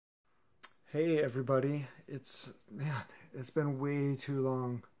Hey everybody, it's been way too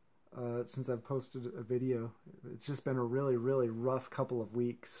long since I've posted a video. It's just been a really rough couple of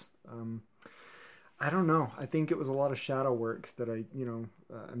weeks. I don't know. I think it was a lot of shadow work that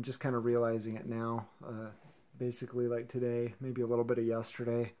I'm just kind of realizing it now. Basically like today, maybe a little bit of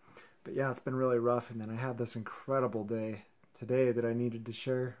yesterday. But yeah, it's been really rough. And then I had this incredible day today that I needed to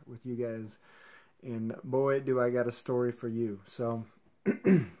share with you guys. And boy, do I got a story for you. So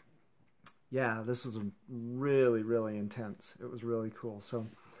yeah, this was really intense. It was really cool. So,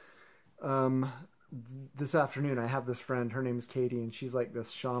 um, this afternoon I have this friend. Her name's Katie, and she's like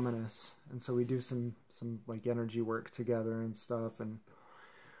this shamaness. And so we do some like energy work together and stuff. And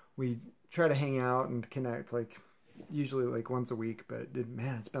we try to hang out and connect like usually like once a week. But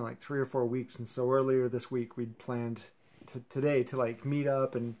man, it's been like 3 or 4 weeks. And so earlier this week we'd planned today to like meet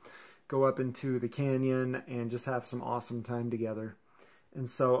up and go up into the canyon and just have some awesome time together. And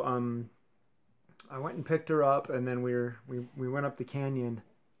so I went and picked her up, and then we went up the canyon,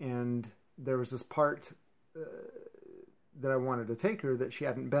 and there was this part that I wanted to take her that she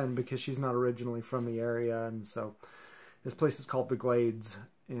hadn't been because she's not originally from the area, and so this place is called the Glades,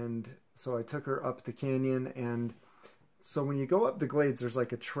 and so I took her up the canyon, and so when you go up the Glades, there's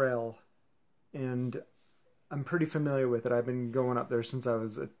like a trail, and I'm pretty familiar with it. I've been going up there since I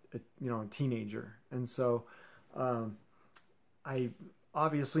was a teenager, and so I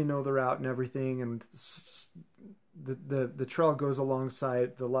obviously know the route and everything, and the trail goes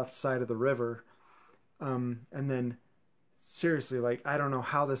alongside the left side of the river, and then seriously, like, I don't know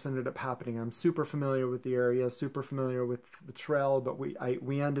how this ended up happening. I'm super familiar with the area, super familiar with the trail, but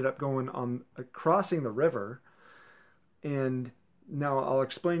we ended up going on crossing the river, and now I'll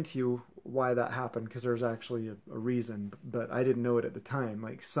explain to you why that happened, because there's actually a reason, but I didn't know it at the time.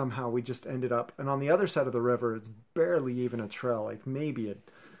 Like, somehow we just ended up, and on the other side of the river, it's barely even a trail, like maybe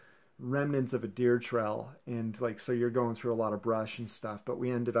remnants of a deer trail, and like, so you're going through a lot of brush and stuff, but we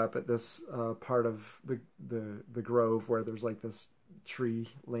ended up at this part of the grove where there's like this tree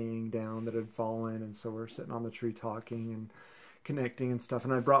laying down that had fallen, and so we're sitting on the tree talking and connecting and stuff,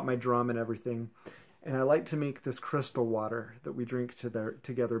 and I brought my drum and everything. And I like to make this crystal water that we drink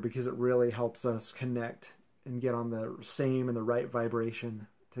together because it really helps us connect and get on the same and the right vibration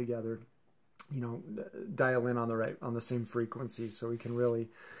together. Dial in on the same frequency, so we can really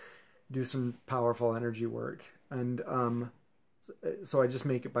do some powerful energy work. And so I just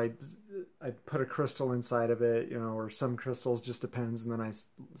make it I put a crystal inside of it, or some crystals, just depends, and then I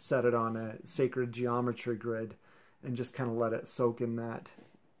set it on a sacred geometry grid and just kind of let it soak in that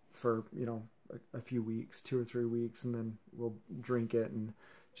for a few weeks, 2 or 3 weeks, and then we'll drink it and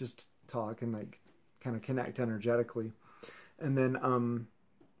just talk and like kind of connect energetically. And then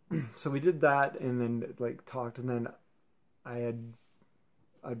so we did that, and then like talked, and then I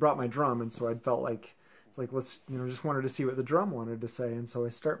brought my drum, and so I felt like it's like, let's just wanted to see what the drum wanted to say, and so I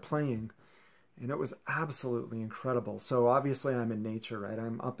start playing, and it was absolutely incredible. So obviously I'm in nature, right?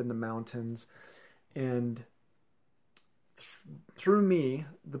 I'm up in the mountains, and through me,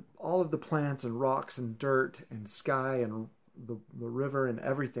 all of the plants and rocks and dirt and sky and the river and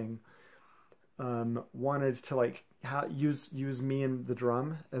everything wanted to like use me and the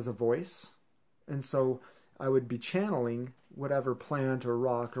drum as a voice. And so I would be channeling whatever plant or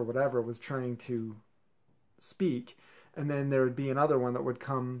rock or whatever was trying to speak, and then there would be another one that would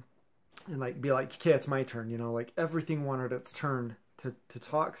come and like be like, okay, it's my turn, like everything wanted its turn to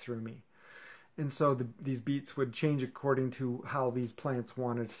talk through me. And so these beats would change according to how these plants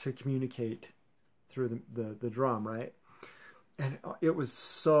wanted to communicate through the drum, right? And it was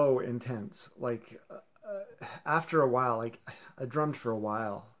so intense. Like, after a while, like, I drummed for a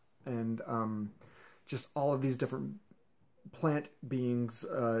while, and just all of these different plant beings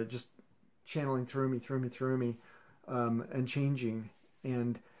just channeling through me, and changing.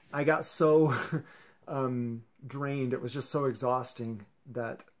 And I got so drained. It was just so exhausting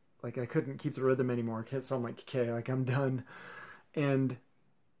that like I couldn't keep the rhythm anymore. So I'm like, okay, like I'm done. And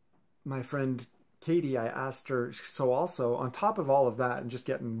my friend Katie, I asked her, so also on top of all of that and just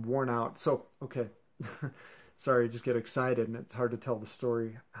getting worn out. So, okay, sorry, just get excited. And it's hard to tell the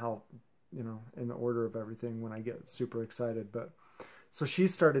story how, in the order of everything when I get super excited. But so she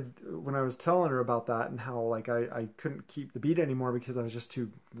started, when I was telling her about that and how like I couldn't keep the beat anymore because I was just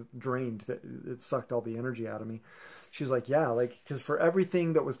too drained, that it sucked all the energy out of me. She was like, yeah, like, because for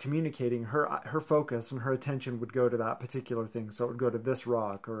everything that was communicating, her focus and her attention would go to that particular thing. So it would go to this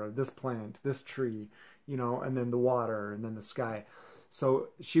rock or this plant, this tree, and then the water and then the sky. So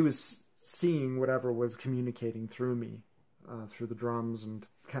she was seeing whatever was communicating through me, through the drums, and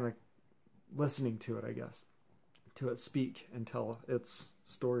kind of listening to it, I guess, to it speak and tell its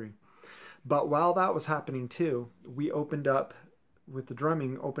story. But while that was happening too, we opened up, with the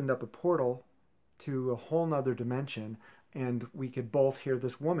drumming, opened up a portal to a whole nother dimension, and we could both hear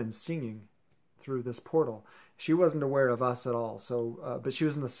this woman singing through this portal. She wasn't aware of us at all, so but she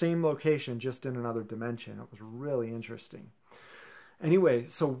was in the same location, just in another dimension. It was really interesting. Anyway,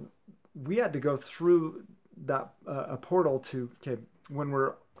 so we had to go through that a portal to, okay, when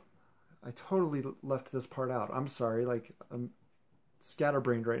we're, I totally left this part out. I'm sorry, like I'm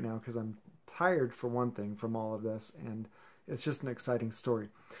scatterbrained right now because I'm tired for one thing from all of this, and it's just an exciting story.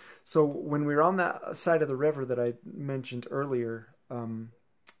 So when we were on that side of the river that I mentioned earlier,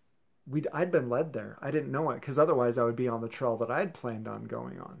 I'd been led there. I didn't know it because otherwise I would be on the trail that I'd planned on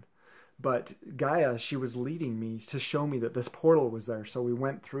going on. But Gaia, she was leading me to show me that this portal was there. So we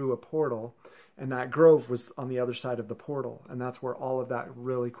went through a portal, and that grove was on the other side of the portal, and that's where all of that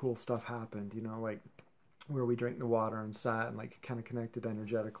really cool stuff happened. You know, like where we drank the water and sat and like kind of connected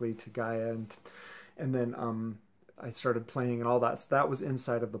energetically to Gaia, and then I started playing and all that. So that was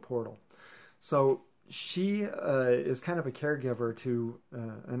inside of the portal. So she is kind of a caregiver to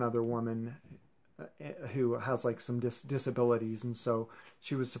another woman who has like some disabilities, and so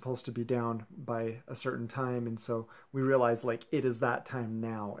she was supposed to be down by a certain time, and so we realized like it is that time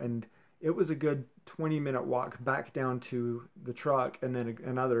now, and it was a good 20-minute walk back down to the truck, and then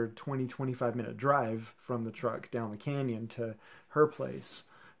another 20-25-minute drive from the truck down the canyon to her place,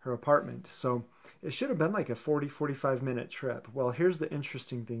 her apartment. So it should have been like a 40-45-minute trip. Well, here's the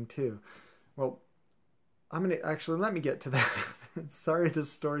interesting thing too. Well, I'm gonna actually, let me get to that. Sorry,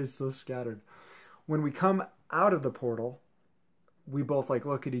 this story is so scattered. When we come out of the portal, we both like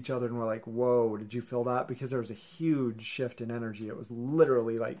look at each other and we're like, whoa, did you feel that? Because there was a huge shift in energy. It was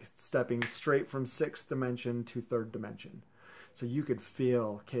literally like stepping straight from 6th dimension to 3rd dimension. So you could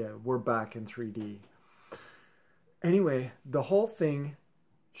feel, okay, we're back in 3D. Anyway, the whole thing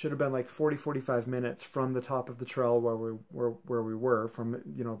should have been like 40-45 minutes from the top of the trail where we were, from,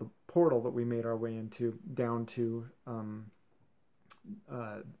 you know, the portal that we made our way into, down to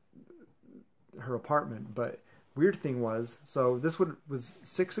her apartment. But weird thing was, so this was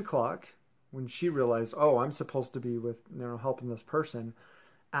 6 o'clock when she realized, oh, I'm supposed to be with, you know, helping this person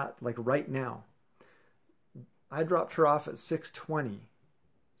at like right now. I dropped her off at 6:20.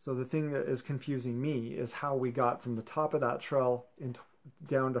 So the thing that is confusing me is how we got from the top of that trail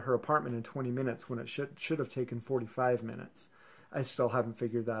down to her apartment in 20 minutes when it should have taken 45 minutes. I still haven't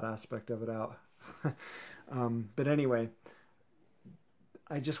figured that aspect of it out. But anyway,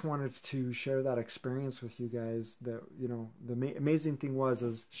 I just wanted to share that experience with you guys. That, you know, the amazing thing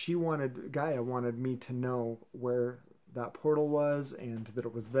is Gaia wanted me to know where that portal was and that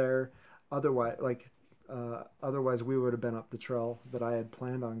it was there. Otherwise we would have been up the trail that I had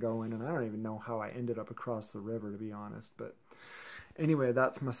planned on going, and I don't even know how I ended up across the river, to be honest. But anyway,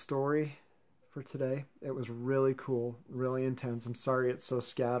 that's my story for today. It was really cool, really intense. I'm sorry it's so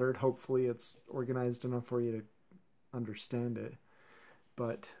scattered. Hopefully it's organized enough for you to understand it.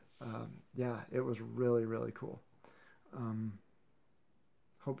 But yeah, it was really, really cool.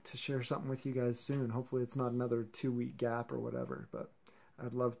 Hope to share something with you guys soon. Hopefully it's not another 2-week gap or whatever, but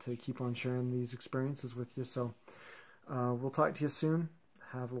I'd love to keep on sharing these experiences with you. So we'll talk to you soon.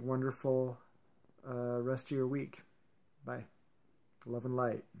 Have a wonderful rest of your week. Bye. Love and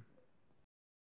light.